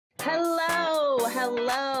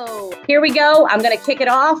Hello. Here we go. I'm going to kick it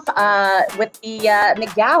off with the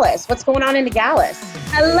Nogales. What's going on in Nogales?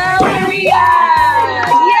 Hello, Maria. Yeah.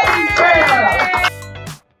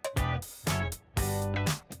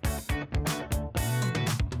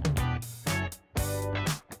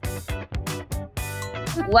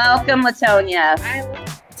 Welcome, Latonia.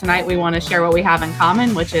 Tonight we want to share what we have in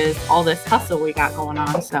common, which is all this hustle we got going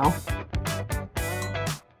on. So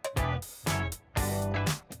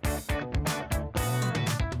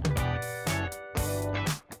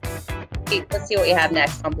let's see what we have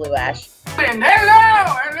next on Blue Ash.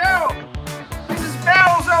 Hello. This is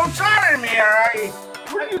Bells O'Connor here.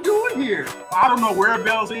 What are you doing here? I don't know where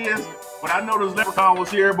Bells is, but I know this leprechaun was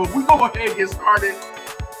here. But we go ahead and get started.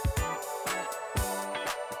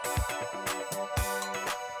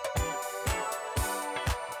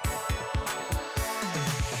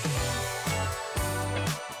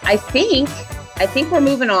 I think we're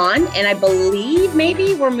moving on, and I believe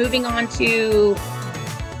maybe we're moving on to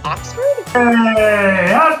Oxford. Hey,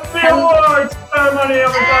 happy awards ceremony,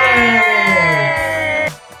 everybody! Hey!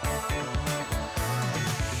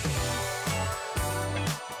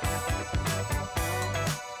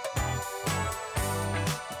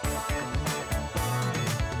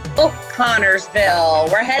 Oh, Connorsville.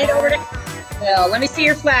 We're headed over to Connorsville. Let me see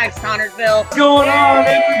your flags, Connorsville. What's going on,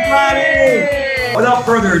 everybody? Without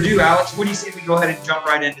further ado, Alex, what do you say we go ahead and jump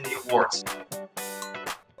right into the awards?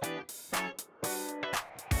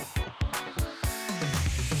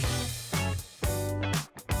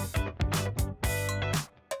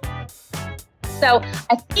 So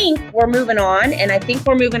I think we're moving on, and I think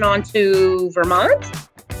we're moving on to Vermont.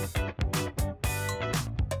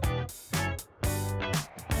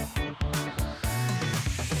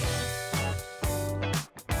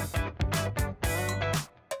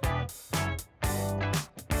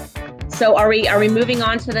 So are we moving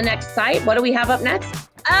on to the next site? What do we have up next?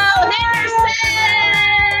 Oh, Henderson!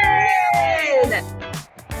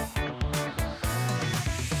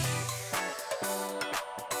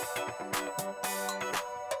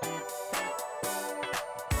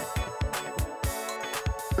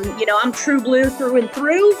 You know, I'm true blue through and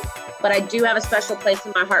through, but I do have a special place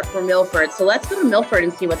in my heart for Milford. So let's go to Milford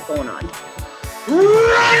and see what's going on.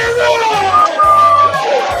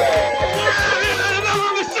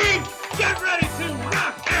 Get ready to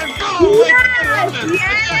rock and roll! Yes!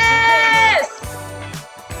 Yes!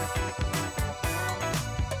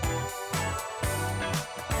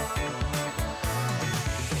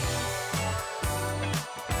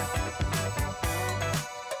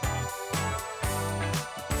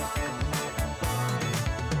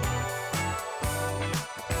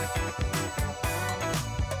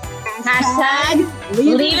 Hashtag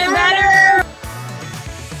leave it better.